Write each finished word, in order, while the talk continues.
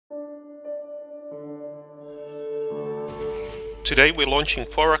Today we're launching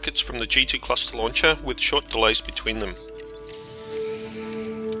 4 rockets from the G2 cluster launcher with short delays between them.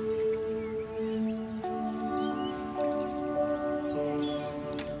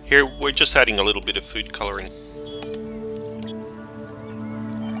 Here we're just adding a little bit of food colouring.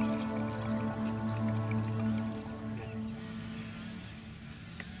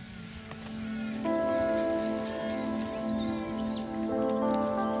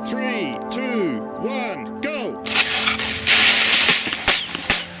 Three, two, one, go!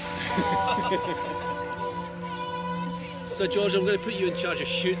 So George, I'm going to put you in charge of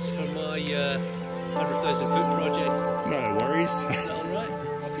shoots for my 100,000 foot project. No worries. Is that alright?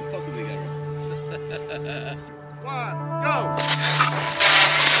 What could possibly go wrong? One, go!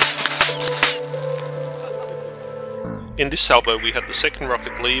 In this salvo we had the second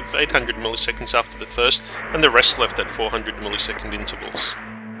rocket leave 800 milliseconds after the first, and the rest left at 400 millisecond intervals.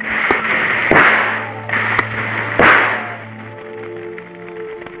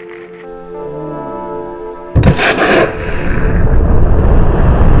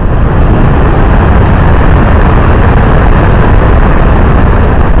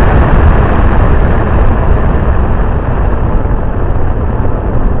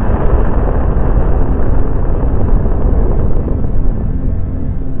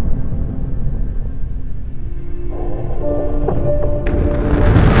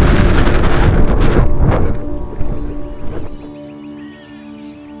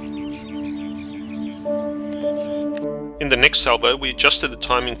 In the next salvo we adjusted the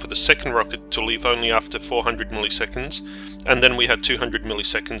timing for the second rocket to leave only after 400 milliseconds, and then we had 200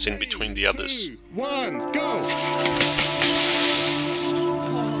 milliseconds in between the others. 2, 1, go!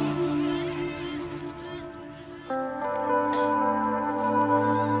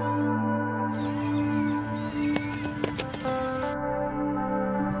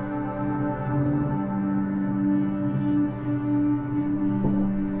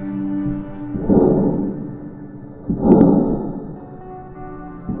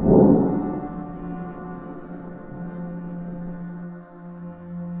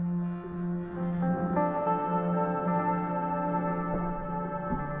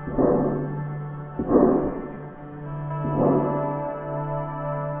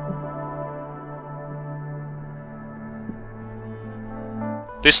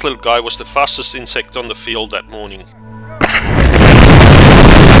 This little guy was the fastest insect on the field that morning.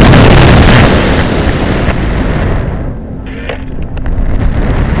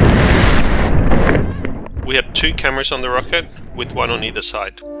 We had 2 cameras on the rocket, with 1 on either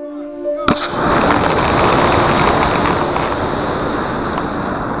side.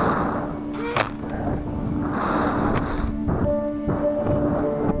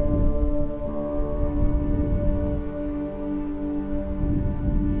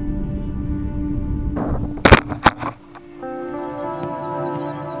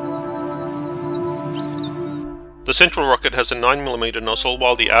 The central rocket has a 9mm nozzle,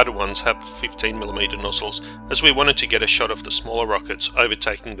 while the outer ones have 15mm nozzles, as we wanted to get a shot of the smaller rockets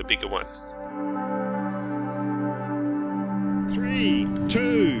overtaking the bigger one. 3,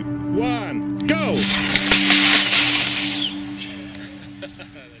 2, 1, go!